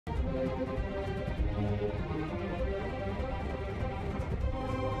Hey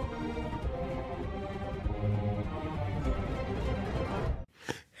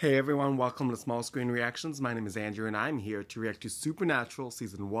everyone, welcome to Small Screen Reactions. My name is Andrew and I'm here to react to Supernatural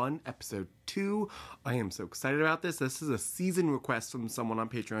Season 1, Episode 2. I am so excited about this. This is a season request from someone on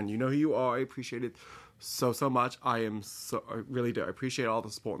Patreon. You know who you are. I appreciate it so much. I really do. I appreciate all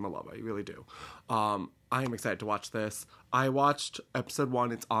the support and the love. I really do. I am excited to watch this. I watched Episode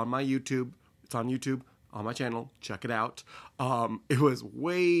 1. It's on my YouTube. It's on YouTube. On my channel. Check it out. It was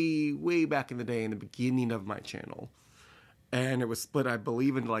way back in the day in the beginning of my channel. And it was split, I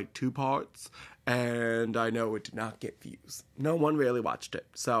believe, into like 2 parts. And I know it did not get views. No one really watched it.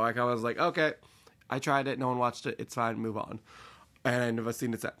 So I was like, okay, I tried it. No one watched it. It's fine. Move on. And I've never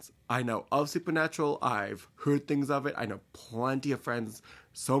seen it since. I know of Supernatural. I've heard things of it. I know plenty of friends.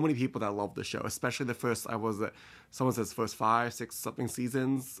 So many people that love the show. Especially the first, someone says first 5, 6 something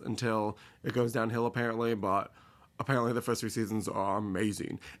seasons. Until it goes downhill apparently. But apparently the first 3 seasons are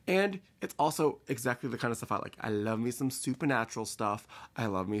amazing. And it's also exactly the kind of stuff I like. I love me some supernatural stuff. I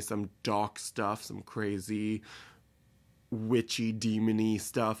love me some dark stuff, some crazy, witchy, demony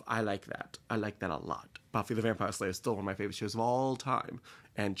stuff. I like that. I like that a lot. Buffy the Vampire Slayer is still one of my favorite shows of all time.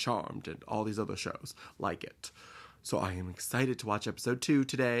 And Charmed and all these other shows like it. So I am excited to watch episode 2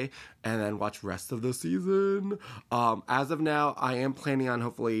 today and then watch rest of the season. As of now, I am planning on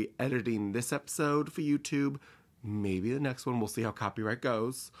hopefully editing this episode for YouTube. Maybe the next one, we'll see how copyright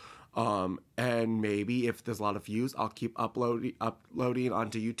goes. And maybe if there's a lot of views, I'll keep uploading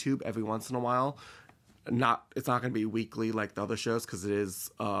onto YouTube every once in a while. It's not going to be weekly like the other shows because it is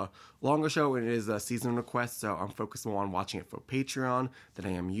a longer show and it is a season request. So I'm focused more on watching it for Patreon than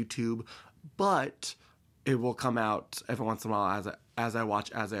I am YouTube. But it will come out every once in a while as I watch,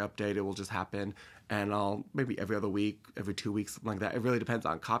 as I update. It will just happen. And I'll maybe every other week, every 2 weeks, something like that. It really depends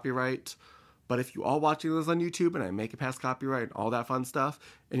on copyright. But if you are watching this on YouTube and I make it past copyright and all that fun stuff,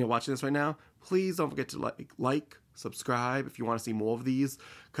 and you're watching this right now, please don't forget to like, subscribe if you want to see more of these.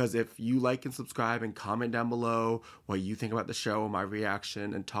 Because if you like and subscribe and comment down below what you think about the show and my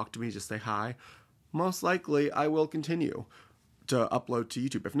reaction and talk to me, just say hi, most likely I will continue to upload to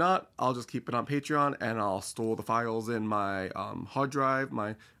YouTube. If not, I'll just keep it on Patreon and I'll store the files in my hard drive,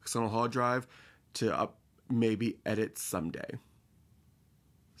 my external hard drive, to maybe edit someday.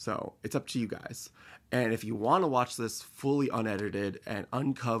 So it's up to you guys. And if you want to watch this fully unedited and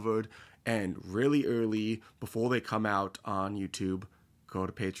uncovered and really early before they come out on YouTube, go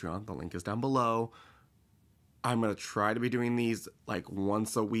to Patreon. The link is down below. I'm going to try to be doing these like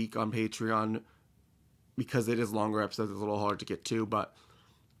once a week on Patreon because it is longer episodes. It's a little hard to get to, but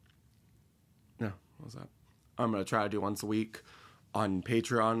yeah, what was that? I'm going to try to do once a week on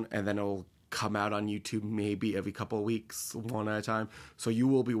Patreon and then it'll come out on YouTube maybe every couple of weeks, one at a time. So you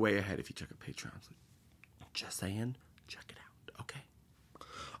will be way ahead if you check out Patreon. So just saying, check it out, okay?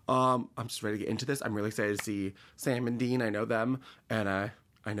 I'm just ready to get into this. I'm really excited to see Sam and Dean. I know them, and I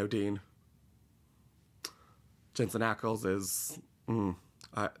know Dean. Jensen Ackles is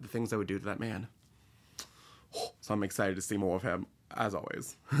the things I would do to that man. So I'm excited to see more of him, as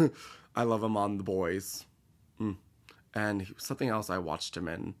always. I love him on The Boys. And something else I watched him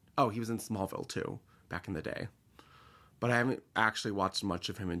in. Oh, he was in Smallville too, back in the day. But I haven't actually watched much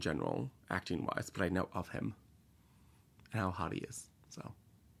of him in general, acting-wise. But I know of him and how hot he is. So,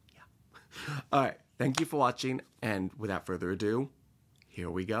 yeah. Alright, thank you for watching. And without further ado, here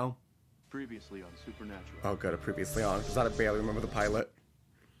we go. Previously on Supernatural. Oh, good, previously on. Because I barely remember the pilot.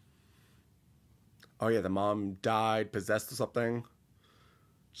 Oh, yeah, the mom died, possessed or something.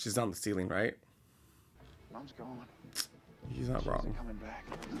 She's on the ceiling, right? Mom's gone. He's not wrong. Coming back.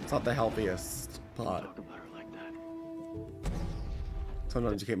 It's not the healthiest plot. Talk about her like that.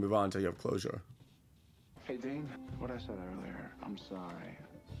 Sometimes you can't move on until you have closure. Hey, Dean. What I said earlier. I'm sorry.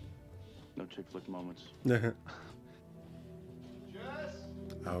 No chick flick moments. Jess?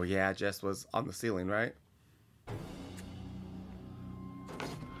 Oh yeah, Jess was on the ceiling, right?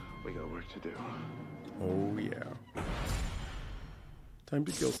 We got work to do. Oh yeah. Time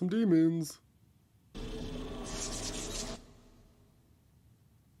to kill some demons.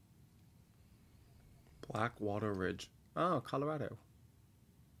 Blackwater Ridge. Oh, Colorado.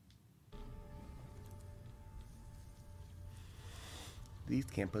 These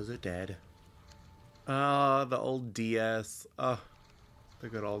campers are dead. Ah, the old DS. Ah, the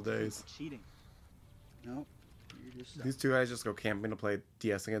good old days. Cheating. No. You're just These 2 guys just go camping to play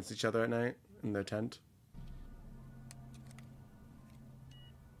DS against each other at night in their tent.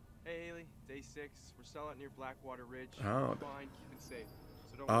 Hey Haley, day 6. We're still out near Blackwater Ridge. Oh. Fine, keep it safe.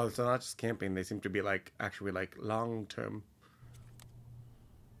 So don't Oh, worry. so not just camping. They seem to be like actually like long term.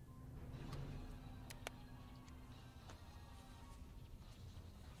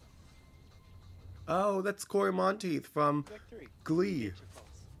 Oh, that's Corey Monteith from Victory. Glee. Get your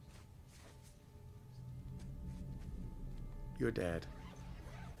pulse. You're dead.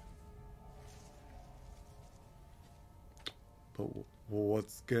 But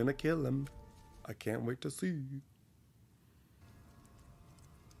what's gonna kill him? I can't wait to see.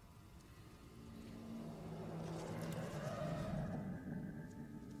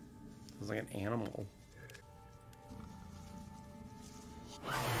 Sounds like an animal.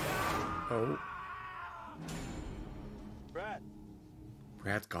 Oh, Brad,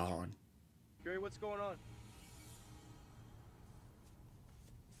 Brad's gone. Gary, what's going on?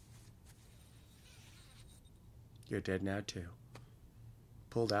 You're dead now too.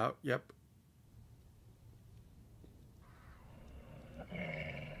 Pulled out, yep.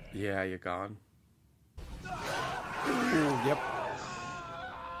 Yeah, you're gone. Ooh, yep.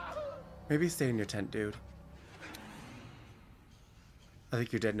 Maybe stay in your tent, dude. I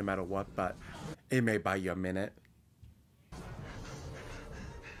think you're dead no matter what, but it may buy you a minute.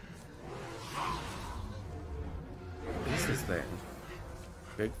 What is this thing?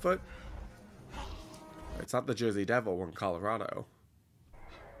 Bigfoot? It's not the Jersey Devil, we're in Colorado.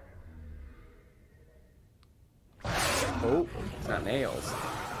 Oh, it's not nails.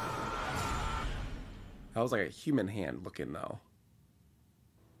 That was like a human hand looking though.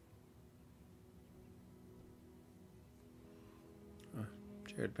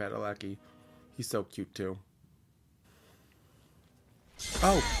 Jared Padalecki. He's so cute too.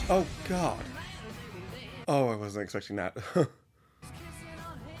 Oh God. Oh, I wasn't expecting that. Didn't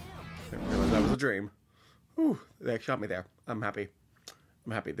realize that was a dream. Whew, they shot me there. I'm happy.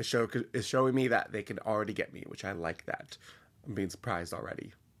 I'm happy. The show is showing me that they can already get me, which I like that. I'm being surprised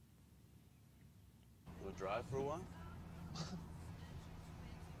already. Wanna drive for a while?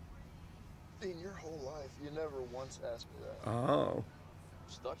 In your whole life, you never once asked me that. Oh.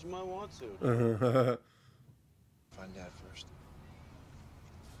 Just thought you might want to. Find Dad first.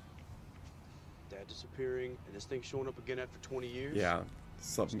 Dad disappearing and this thing showing up again after 20 years? Yeah.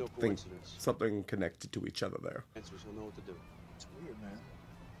 There's no coincidence. Something connected to each other there. Answers, he'll know what to do. It's weird, man.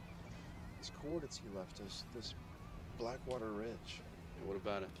 These coordinates he left us, this Blackwater Ridge. And what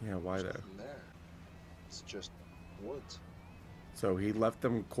about it? Yeah, why There's there? nothing there. It's just woods. So he left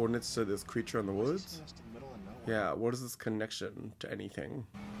them coordinates to this creature in the What's woods? this nest in the middle of nowhere? Yeah, what is this connection to anything?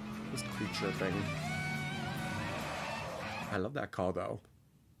 This creature thing. I love that call though.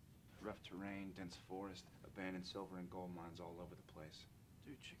 Rough terrain, dense forest, abandoned silver and gold mines all over the place.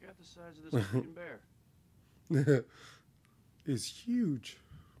 Dude, check out the size of this freaking bear. It's huge.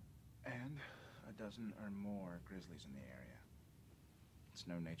 And a dozen or more grizzlies in the area. It's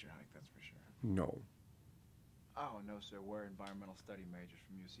no nature hike, that's for sure. No. Oh, no, sir. We're environmental study majors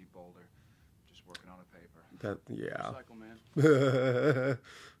from UC Boulder. Just working on a paper. That, yeah. Cycle, man. You're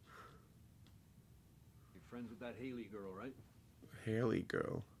friends with that Haley girl, right? Haley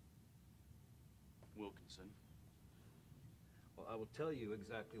girl. Wilkinson. Well, I will tell you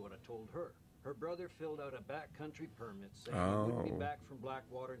exactly what I told her. Her brother filled out a backcountry permit saying he wouldn't be Oh. back from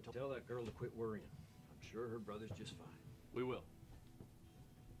Blackwater until tell that girl to quit worrying. I'm sure her brother's just fine. We will.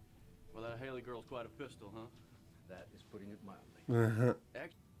 Well, that Haley girl's quite a pistol, huh? That is putting it mildly. What are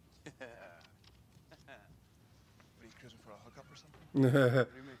you cruising for a hookup or something? What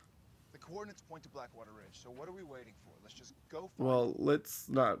do you mean? The coordinates point to Blackwater Ridge, so what are we waiting for? Let's just go for Well, let's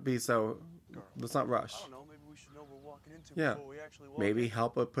not be so. Let's not rush. I don't know, maybe we should know what we're walking into Yeah. before we actually walk Maybe in.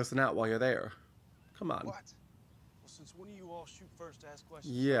 help a person out while you're there. Come on. What? Well, since when do you all shoot first to ask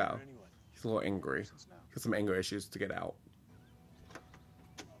questions? Yeah. Anyway. He's a little angry. Since now. Got some anger issues to get out.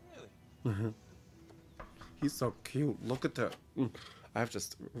 Really? He's so cute. Look at the. I have to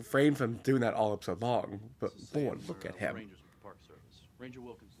refrain from doing that all episode long. But This is boy, Sam, look we're, at him. Rangers with the Park Service. Ranger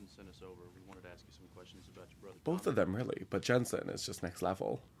Wilkinson sent us over. We wanted to ask you some questions about your brother. Both of them really, but Jensen is just next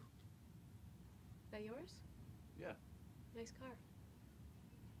level. That yours? Yeah. Nice car.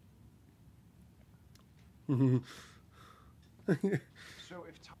 So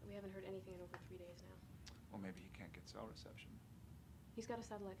if Tom... We haven't heard anything in over 3 days now. Well, maybe he can't get cell reception. He's got a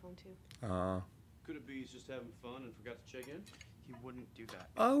satellite phone too. Could it be he's just having fun and forgot to check in? He wouldn't do that.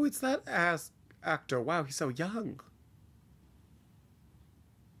 Oh, it's that ass actor. Wow, he's so young.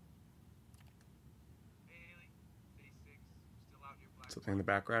 Hey, Haley. Day 6. Still out near Black. Something in the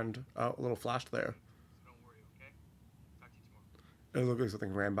background. Oh, a little flash there. So don't worry, okay? Talk to you tomorrow. It looked like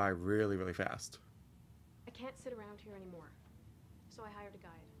something ran by really, really fast. I can't sit around here anymore. So I hired a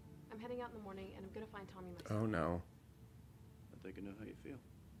guide. I'm heading out in the morning and I'm gonna find Tommy myself. Oh no. I think I know how you feel.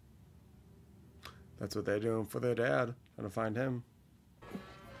 That's what they're doing for their dad. Trying to find him.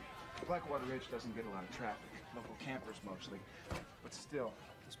 Blackwater Ridge doesn't get a lot of traffic. Local campers mostly. But still,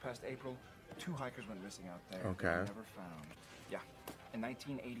 this past April, 2 hikers went missing out there. Okay. They were never found. Yeah. In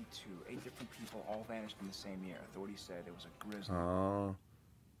 1982, 8 different people all vanished in the same year. Authorities said it was a grizzly. Oh.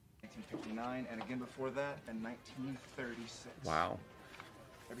 1959, and again before that in 1936. Wow.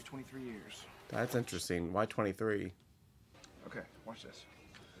 Every 23 years. That's interesting. Why 23? Okay, watch this.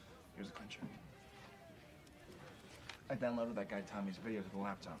 Here's a clincher. I downloaded that guy Tommy's video to the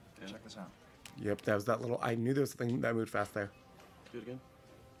laptop. Yeah. Check this out. Yep, that was that little... I knew there was something that moved fast there. Do it again.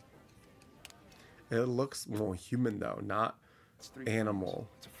 It looks more human, though, not It's 3 animal. frames.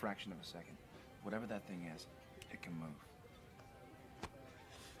 It's a fraction of a second. Whatever that thing is, it can move.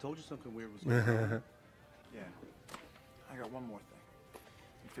 Told you something weird was going on. Yeah. I got one more thing.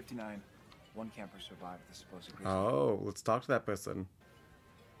 In 59, 1 camper survived the supposed grizzly. Oh, let's talk to that person.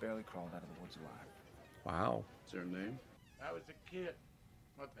 Barely crawled out of the woods alive. Wow. Is there a name? I was a kid,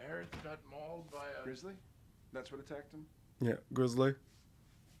 but the herds got mauled by a... Grizzly? That's what attacked him? Yeah, grizzly.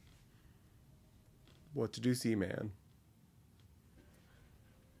 What did you see, man?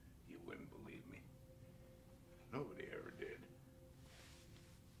 You wouldn't believe me. Nobody ever did.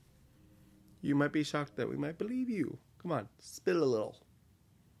 You might be shocked that we might believe you. Come on, spill a little.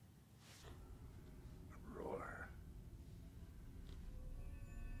 A roar.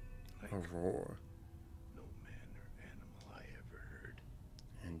 Like A roar. no man or animal I ever heard.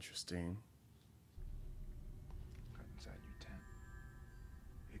 Interesting. Got inside your tent.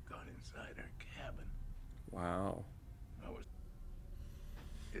 It got inside our cabin. Wow.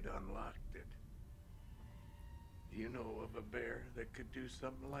 It unlocked it. Do you know of a bear that could do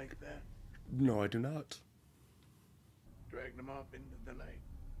something like that? No, I do not. Dragged him off into the night.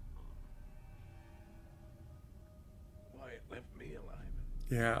 Why it left me alive.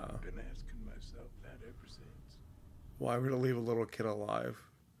 Yeah. I've been asking myself that ever since. Why would it leave a little kid alive?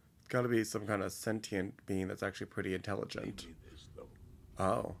 It's got to be some kind of sentient being that's actually pretty intelligent. Maybe this though.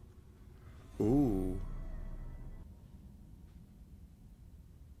 Oh. Ooh.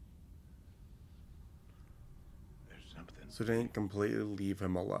 There's something. So they didn't completely leave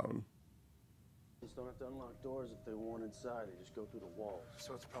him alone. Police don't have to unlock doors if they want inside. They just go through the walls.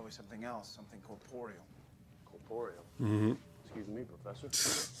 So it's probably something else, something corporeal. Corporeal. Mm-hmm. Excuse me, Professor.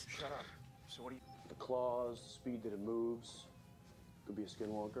 Shut up. So what do you... The claws, the speed that it moves. Could be a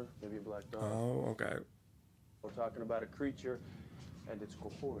skinwalker, maybe a black dog. Oh, okay. We're talking about a creature, and it's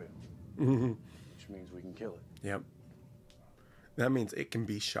corporeal, Mm-hmm. which means we can kill it. Yep. That means it can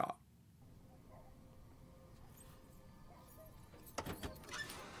be shot.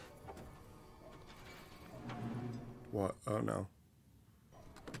 What? Oh no.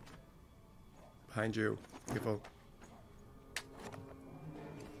 Behind you. Careful.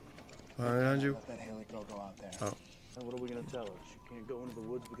 Behind you. Let that Haley girl go out there. Oh. And what are we gonna tell her? She can't go into the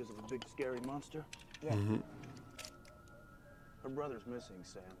woods because of a big scary monster? Yeah. Mm-hmm. Her brother's missing,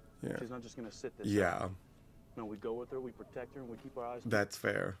 Sam. Yeah. She's not just gonna sit this Yeah, out. No, we go with her, we protect her, and we keep our eyes. that's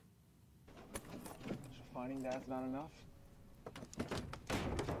fair. So finding Dad's not enough?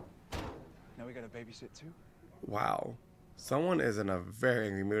 Now we gotta babysit too? Wow. Someone is in a very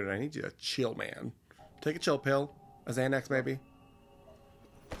angry mood and I need you to chill, man. Take a chill pill. A Xanax, maybe.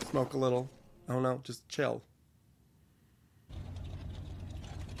 Smoke a little. I don't know. Just chill.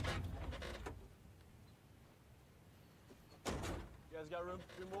 You guys got room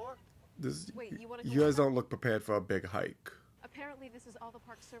for 2 more? This, Wait, you wanna go you guys with her? don't look prepared for a big hike. Apparently, this is all the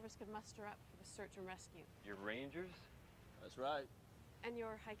Park Service could muster up for the search and rescue. Your rangers? That's right. And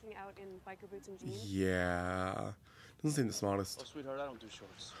you're hiking out in biker boots and jeans? Yeah. Doesn't seem the smartest. Oh, sweetheart, I don't do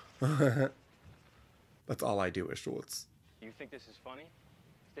shorts. That's all I do is shorts. You think this is funny?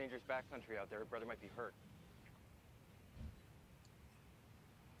 It's dangerous backcountry out there. Her brother might be hurt.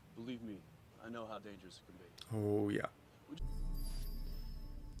 Believe me, I know how dangerous it can be. Oh, yeah.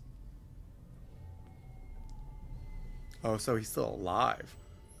 Oh, so he's still alive.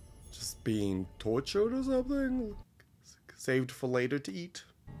 Just being tortured or something? Saved for later to eat?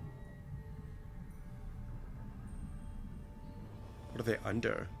 What are they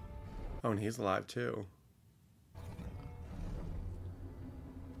under? Oh, and he's alive too.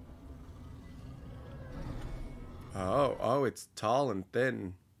 Oh, it's tall and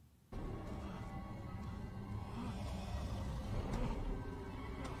thin.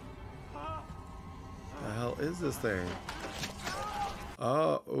 The hell is this thing?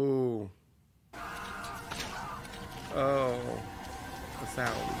 Oh. Oh. The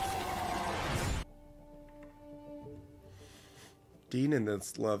sounds. Dean in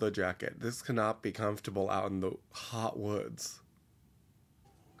this leather jacket. This cannot be comfortable out in the hot woods.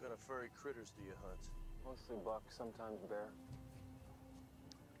 What kind of furry critters do you hunt? Mostly buck, sometimes bear.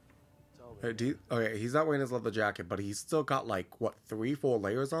 Okay, he's not wearing his leather jacket, but he's still got like, what, 3-4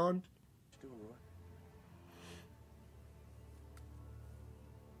 layers on? Do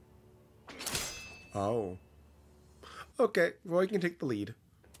Oh. Okay, Roy can take the lead.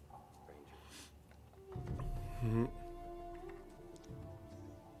 It's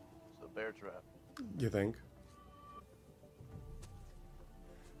a bear trap. You think?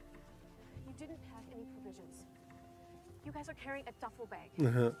 You didn't pack any provisions. You guys are carrying a duffel bag.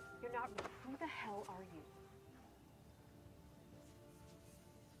 Uh-huh. You're not. Who the hell are you?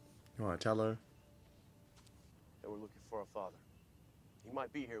 You want to tell her? That we're looking for our father. He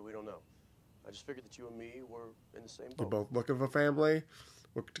might be here, we don't know. I just figured that you and me were in the same You're boat. both looking for family.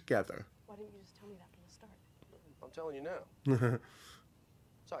 Work together. Why didn't you just tell me that from the start? I'm telling you now.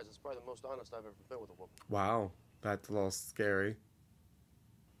 Besides, it's probably the most honest I've ever been with a woman. Wow, that's a little scary.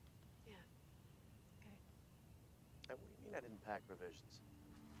 Yeah. Okay. And what do you mean I didn't pack provisions?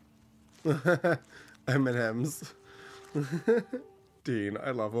 M&M's. Dean, I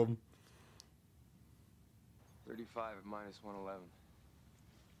love him. 35 at minus 111.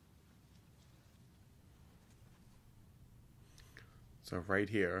 So right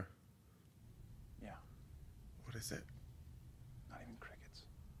here. Yeah. What is it? Not even crickets.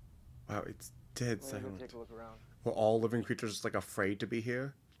 Wow, it's dead Well, go silent. take a look around. Were all living creatures just like afraid to be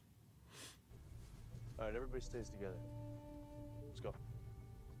here? All right, everybody stays together. Let's go.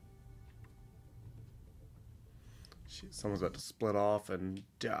 Someone's about to split off and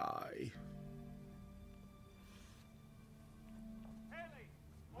die.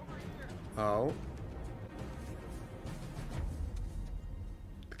 Oh.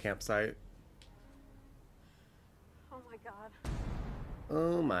 The campsite. Oh my God.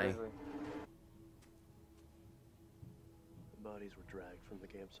 Oh my. The bodies were dragged from the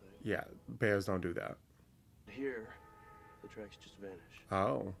campsite. Yeah, bears don't do that. Here, the tracks just vanish.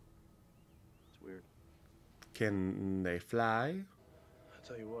 Oh. It's weird. Can they fly? I'll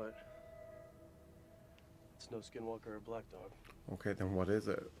tell you what. It's no skinwalker or black dog. Okay, then what is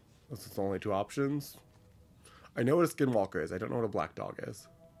it? This is only two options? I know what a skinwalker is. I don't know what a black dog is.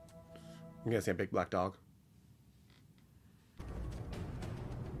 I'm gonna say a big black dog.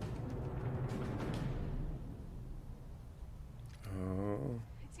 Oh.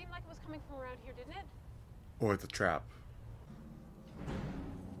 It seemed like it was coming from around here, didn't it? Or it's a trap.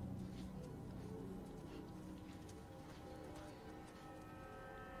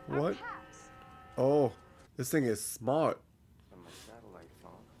 What? Oh, this thing is smart. On my satellite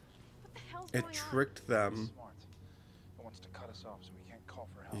phone. What the hell's It going tricked them. Smart. It wants to cut us off so we can't call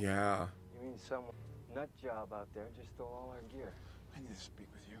for help. Yeah. You mean some nut job out there just stole all our gear? I need to speak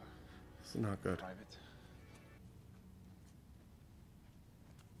with you. This is not good. Private.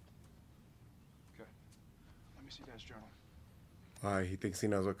 Okay. Let me see Dad's journal. Why? He thinks he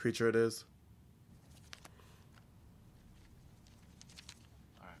knows what creature it is?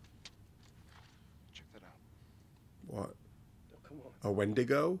 Check that out. What? Oh, come on. A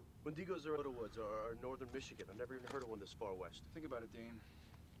Wendigo? Wendigos are out of woods, are northern Michigan. I've never even heard of one this far west. Think about it, Dean.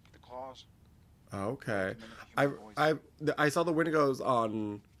 The claws. Okay. I saw the Wendigos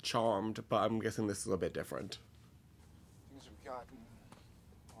on Charmed, but I'm guessing this is a bit different. Things have gotten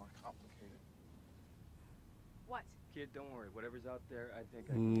more complicated. What? Kid, don't worry. Whatever's out there, I think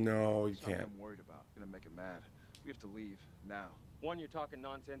No, you It's not what can't. I'm worried about. Gonna make it mad. We have to leave now. One, you're talking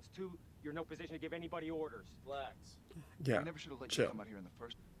nonsense. Two, you're in no position to give anybody orders. Relax. Yeah. I never should have let Chill. you come out here in the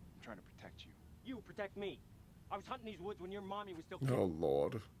first. I'm trying to protect you. You protect me. I was hunting these woods when your mommy was still. Oh,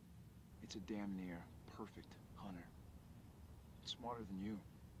 Lord. It's a damn near perfect hunter. It's smarter than you.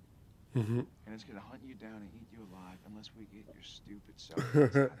 Mm-hmm. And it's gonna hunt you down and eat you alive unless we get your stupid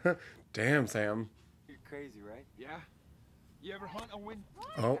self. Damn, Sam. You're crazy, right? Yeah? You ever hunt a wind?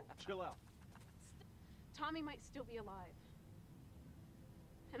 Oh. Chill out. Tommy might still be alive.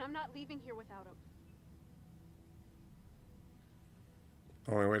 And I'm not leaving here without him.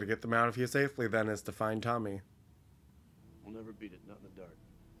 Only way to get them out of here safely then is to find Tommy. We'll never beat it, not in the dark.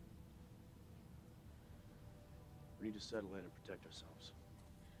 We need to settle in and protect ourselves.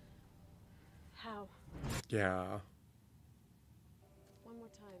 How? Yeah. One more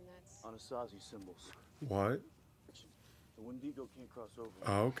time, that's... Anasazi symbols. What? The Wendigo can't cross over.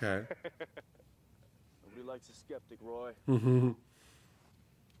 Oh, okay. Nobody likes a skeptic, Roy. Mm-hmm.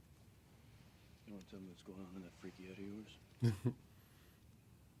 You want to tell me what's going on in that freaky head of yours?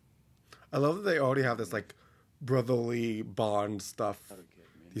 I love that they already have this, like, brotherly bond stuff. I don't care,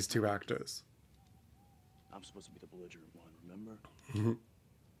 man. These two actors. I'm supposed to be the belligerent one, remember? Mm-hmm.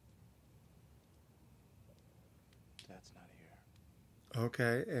 Dad's not here.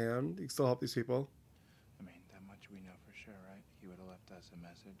 Okay, and you still help these people? I mean, that much we know for sure, right? He would have left us a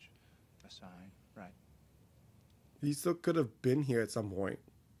message, a sign, right? He still could have been here at some point.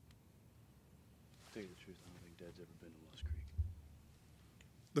 To tell you the truth, I don't think Dad's ever been to Lost Creek.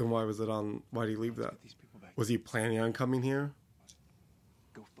 Then why was it on? Why did he leave that? These people back. Was he planning on coming here?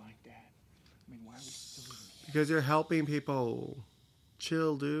 Go find Dad. I mean, why are we still leaving here? Because you're helping people.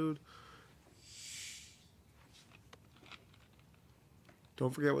 Chill, dude.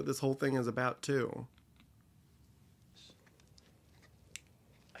 Don't forget what this whole thing is about, too.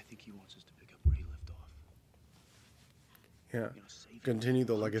 I think he wants us to pick up where he left off. Yeah. You know, save Continue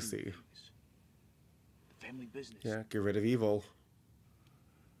the hunting legacy. things. The family business. Yeah, get rid of evil.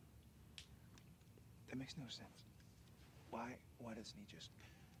 That makes no sense. Why doesn't he just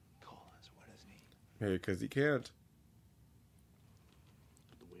call us? Why doesn't he? Maybe because he can't.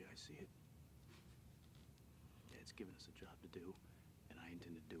 The way I see it, Dad's given us a job to do, and I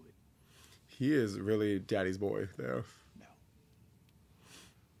intend to do it. He is really Daddy's boy, though. No.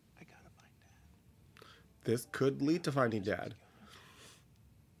 I gotta find Dad. This could lead to finding Dad.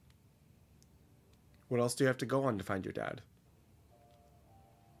 What else do you have to go on to find your dad?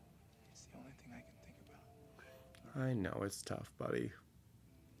 It's the only thing I can think about. I know, it's tough, buddy.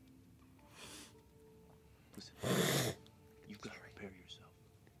 Listen, you've got to prepare yourself.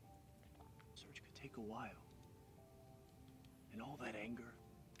 Search could take a while. And all that anger.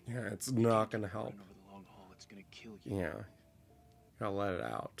 Yeah, it's not gonna help. Over the long haul, it's gonna kill you. Yeah. Gotta let it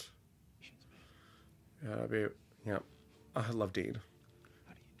out. Yeah. I love Dean.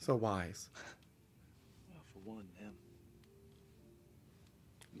 So wise. Well, for one, them.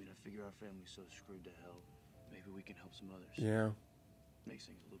 I mean, I figure our family's so screwed to hell. Maybe we can help some others. Yeah. Makes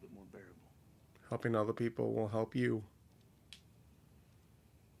things a little bit more bearable. Helping other people will help you.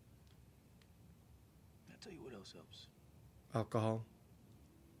 I'll tell you what else helps. Alcohol.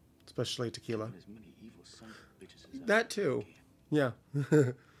 Especially tequila. As many evil sons of bitches as That too. Yeah.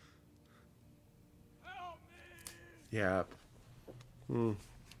 Yeah. Don't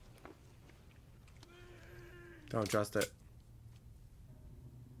trust it.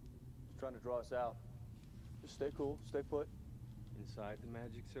 Trying to draw us out. Just stay cool, stay put. Inside the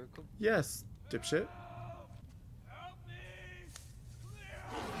magic circle? Yes, dipshit.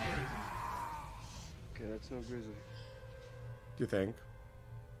 Okay, that's no grizzly. Do you think?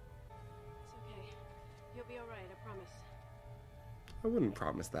 It's okay. You'll be alright, I promise. I wouldn't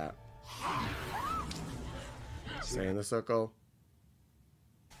promise that. Stay in the circle.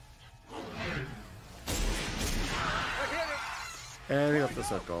 And he left the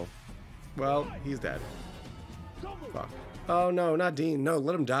circle. Well, he's dead. Fuck. Oh no, not Dean. No,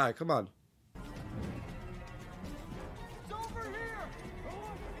 let him die. Come on.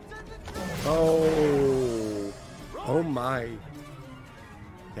 Oh. Oh my.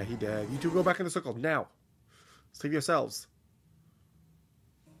 Yeah, he dead. You two go back in the circle now. Save yourselves.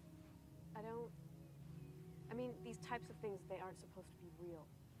 I mean, these types of things, they aren't supposed to be real.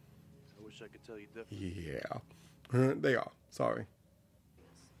 I wish I could tell you different. Yeah. They are. Sorry.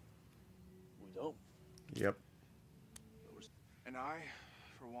 We don't. Yep. And I,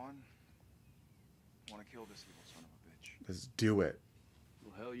 for one, want to kill this evil son of a bitch. Let's do it.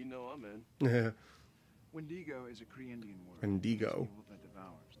 Well, hell, you know I'm in. Yeah. Wendigo is a Cree Indian word. Wendigo. Evil that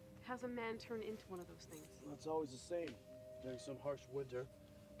devours. How's a man turn into one of those things? Well, it's always the same. During some harsh winter,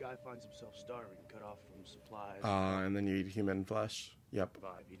 guy finds himself starving, cut off from supplies. And then you eat human flesh. Yep.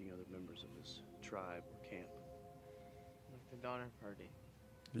 Survive eating other members of his tribe or camp. Like the Donner Party.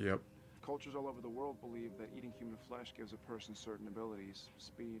 Yep. Cultures all over the world believe that eating human flesh gives a person certain abilities,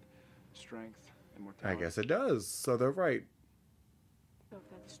 speed, strength, and mortality. I guess it does. So they're right. So if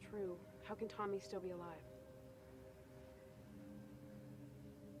that's true, how can Tommy still be alive?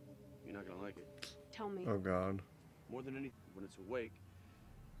 You're not gonna like it. Tell me. Oh god. More than anything, when it's awake,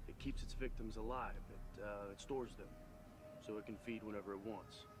 it keeps its victims alive. It stores them, so it can feed whenever it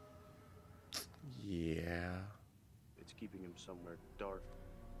wants. Yeah. It's keeping him somewhere dark,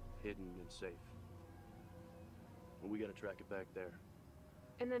 hidden, and safe. And we gotta track it back there.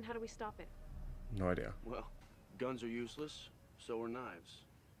 And then how do we stop it? No idea. Well, guns are useless, so are knives.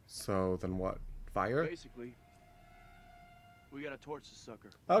 So then what? Fire? Basically, we gotta torch the sucker.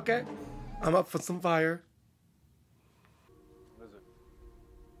 Okay. I'm up for some fire. Listen.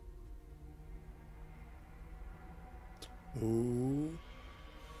 Ooh.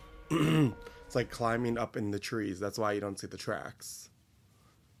 It's like climbing up in the trees. That's why you don't see the tracks.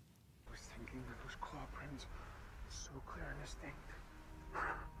 I was thinking that those claw prints were so clear and distinct.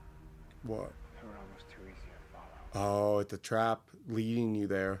 What? They were almost too easy to follow. Oh, it's a trap leading you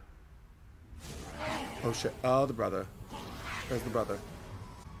there. Oh shit. Oh, the brother. There's the brother.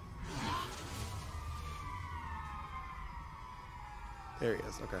 There he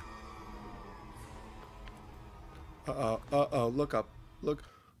is. Okay. Uh-oh. Uh-oh. Look up. Look.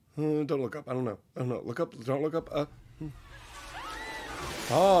 Don't look up. I don't know. Look up. Don't look up.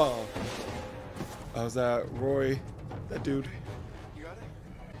 Oh. Oh, was that Roy? That dude. You got it?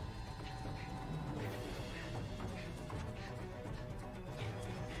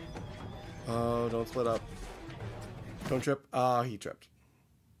 Oh, don't split up. Don't trip. Ah, he tripped.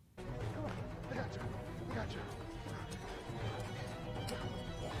 Come on. I got you. I got you.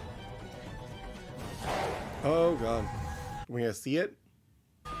 Oh, God. We gonna see it?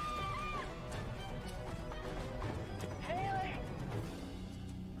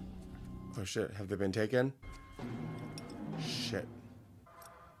 Oh, shit. Have they been taken? Shit.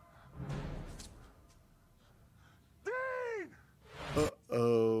 Dean!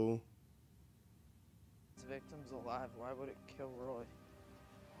 Uh-oh. Its victim's alive. Why would it kill Roy?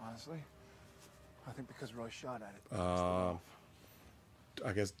 Honestly, I think because Roy shot at it.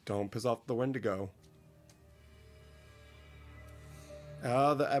 I guess don't piss off the Wendigo.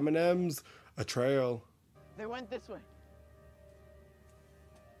 Ah, the M&Ms. A trail. They went this way.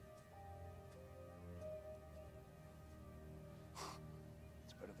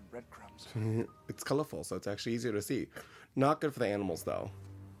 It's better than breadcrumbs. It's colorful, so it's actually easier to see. Not good for the animals, though.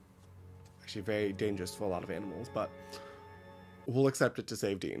 Actually, very dangerous for a lot of animals, but we'll accept it to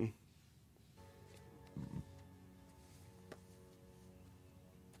save Dean.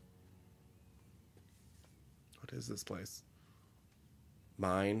 What is this place?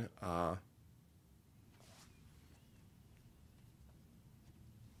 Mine.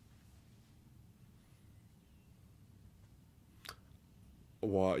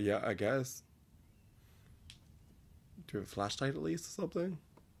 Well, yeah, I guess. Do we have a flashlight at least or something?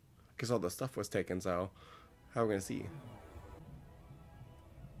 I guess all the stuff was taken, so how are we gonna see?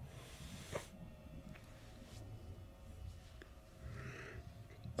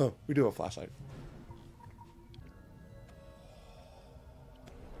 Oh, we do have a flashlight.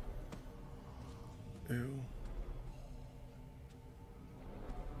 Ew.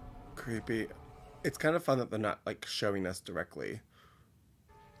 Creepy. It's kind of fun that they're not, like, showing us directly.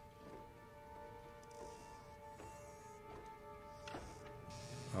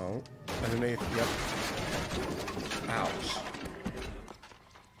 Oh, underneath, yep. Ouch.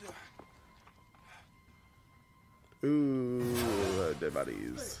 Ooh, dead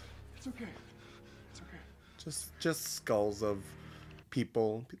bodies. It's okay. It's okay. Just skulls of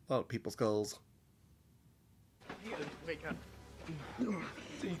people. A lot of people skulls. Wake up.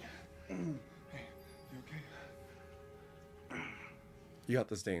 Dean. Hey, you okay? You got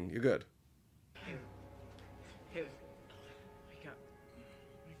this, Dean. You're good. Haley, wake up.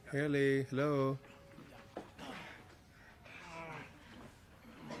 Haley, hello.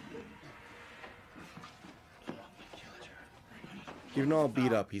 Even all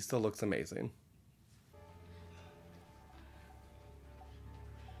beat up, he still looks amazing.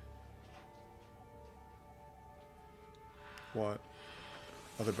 What?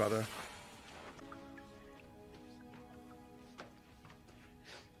 Other brother?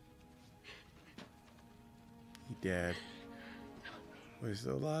 He dead. Was he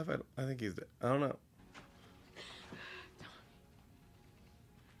still alive? I think he's dead. I don't know.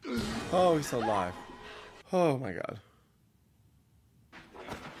 Oh, he's still alive. Oh my god.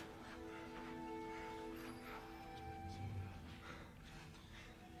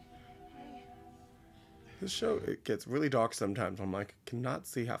 This show, it gets really dark sometimes. I'm like, cannot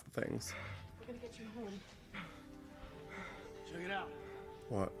see half the things. We're gonna get you home. Check it out.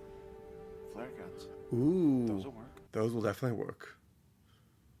 What? Flare guns. Ooh. Those will work. Those will definitely work.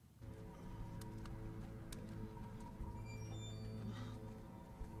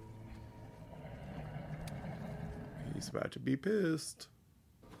 He's about to be pissed.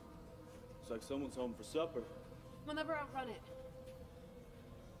 Looks like someone's home for supper. We'll never outrun it.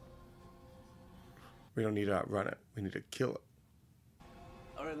 We don't need to outrun it. We need to kill it.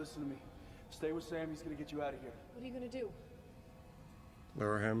 All right, listen to me. Stay with Sam. He's gonna get you out of here. What are you gonna do?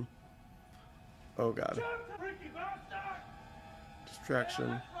 Lure him. Oh god.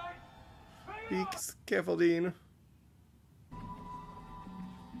 Distraction. Be careful, Dean.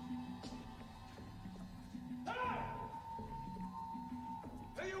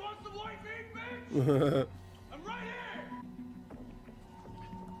 Hey, you want some white meat, bitch? I'm right here!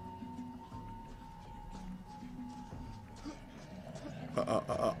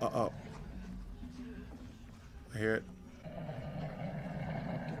 I hear it.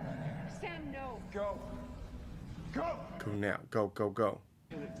 Sam, no. Go. Go. Go now. Go, go, go.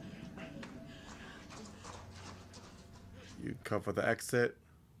 You cover the exit.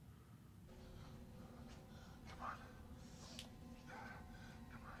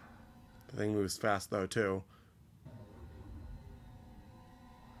 The thing moves fast though too.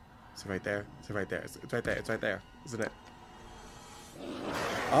 Is it right there? Is it right there? It's right there. It's right there, isn't it?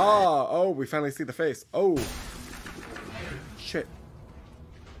 Oh, we finally see the face. Oh. Shit.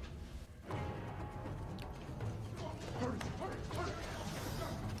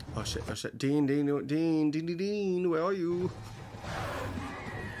 Oh shit, oh shit. Dean, where are you?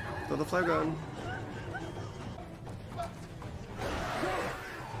 Throw the flare gun.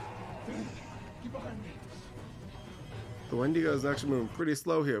 The Wendigo is actually moving pretty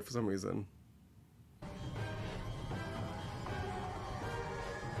slow here for some reason.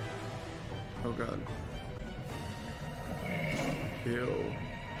 Oh god. Ew.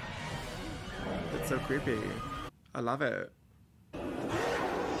 It's so creepy. I love it.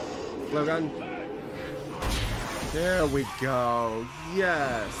 Blow gun. There we go.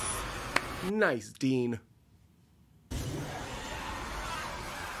 Yes. Nice, Dean.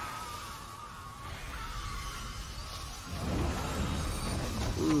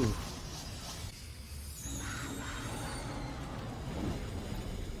 Ooh.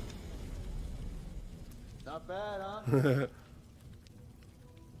 Not bad, huh?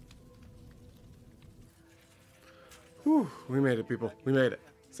 Whew, we made it, people. We made it.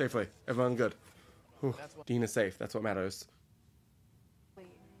 Safely. Everyone good. Whew. Dean is safe. That's what matters. Wait,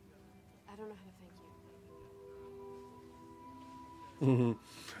 I don't know how to thank you.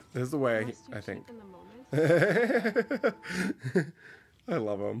 This is the way, Must you I think. keep in the moment? I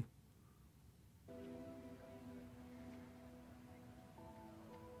love him.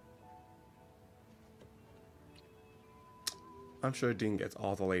 I'm sure Dean gets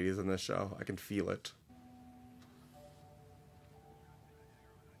all the ladies in this show. I can feel it.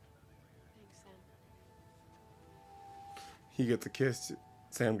 Thanks, Sam. He gets a kiss.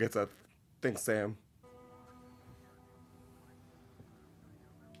 Sam gets a thanks, Sam.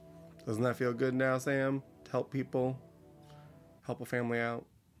 Doesn't that feel good now, Sam? To help people? Help a family out?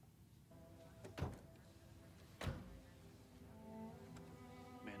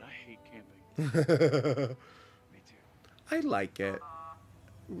 Man, I hate camping. Me too. I like it.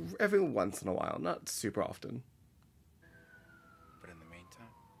 Every once in a while, not super often. But in the meantime,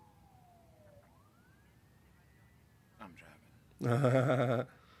 I'm driving.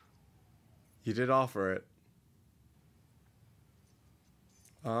 You did offer it.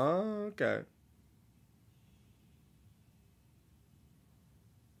 Oh, okay.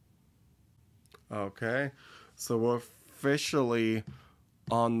 Okay. So we're officially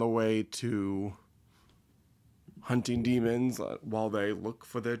on the way to hunting demons while they look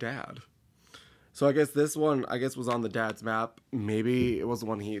for their dad. So I guess this one, was on the dad's map. Maybe it was the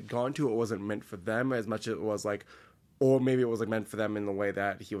one he had gone to. It wasn't meant for them as much as it was like, or maybe it was like meant for them in the way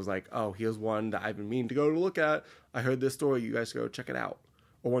that he was like, oh, here's one that I've been meaning to go to look at. I heard this story. You guys go check it out.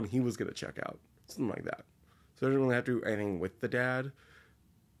 Or one he was going to check out. Something like that. So I didn't really have to do anything with the dad.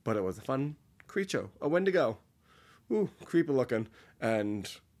 But it was a fun creature. A Wendigo. Ooh, creepy looking. And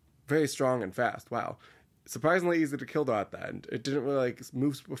very strong and fast. Wow. Surprisingly easy to kill though at the end. It didn't really like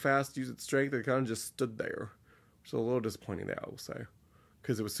move super fast, use its strength. It kind of just stood there. Which is a little disappointing there, I will say.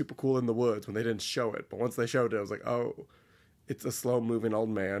 Because it was super cool in the woods when they didn't show it. But once they showed it, I was like, oh, it's a slow moving old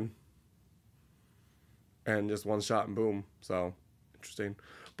man. And just one shot and boom. So, interesting.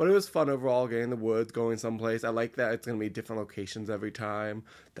 But it was fun overall, getting in the woods, going someplace. I like that it's going to be different locations every time.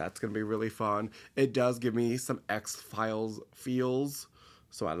 That's going to be really fun. It does give me some X-Files feels.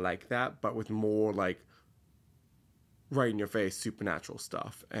 So I like that. But with more like right in your face supernatural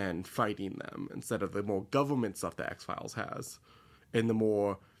stuff and fighting them instead of the more government stuff that X-Files has. And the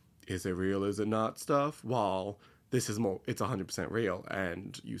more, is it real, is it not stuff? While this is more, it's 100% real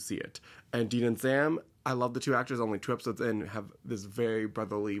and you see it. And Dean and Sam, I love the two actors, only 2 episodes in, have this very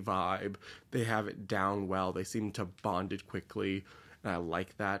brotherly vibe. They have it down well. They seem to bond it quickly. And I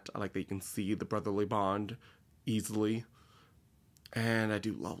like that. I like that you can see the brotherly bond easily. And I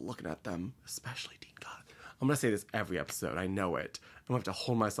do love looking at them, especially Dean. God, I'm going to say this every episode. I know it. I'm going to have to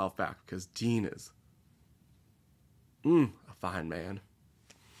hold myself back because Dean is a fine man.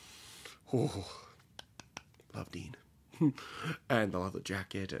 Oh, love Dean. And I love the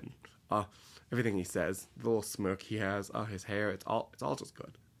jacket and everything he says. The little smirk he has. His hair. It's all just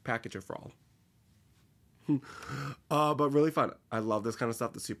good. Package it for all. But really fun. I love this kind of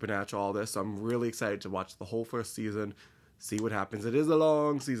stuff, the supernatural, all this. So I'm really excited to watch the whole first season, see what happens. It is a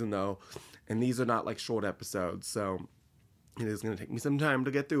long season though, and these are not like short episodes, so it is going to take me some time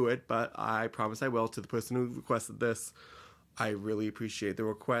to get through it, but I promise I will. To the person who requested this, I really appreciate the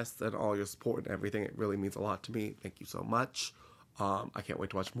requests and all your support and everything. It really means a lot to me. Thank you so much. I can't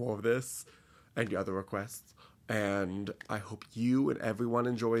wait to watch more of this and your other requests. And I hope you and everyone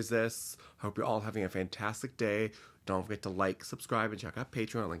enjoys this. I hope you're all having a fantastic day. Don't forget to like, subscribe, and check out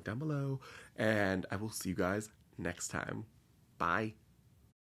Patreon, link down below. And I will see you guys next time. Bye.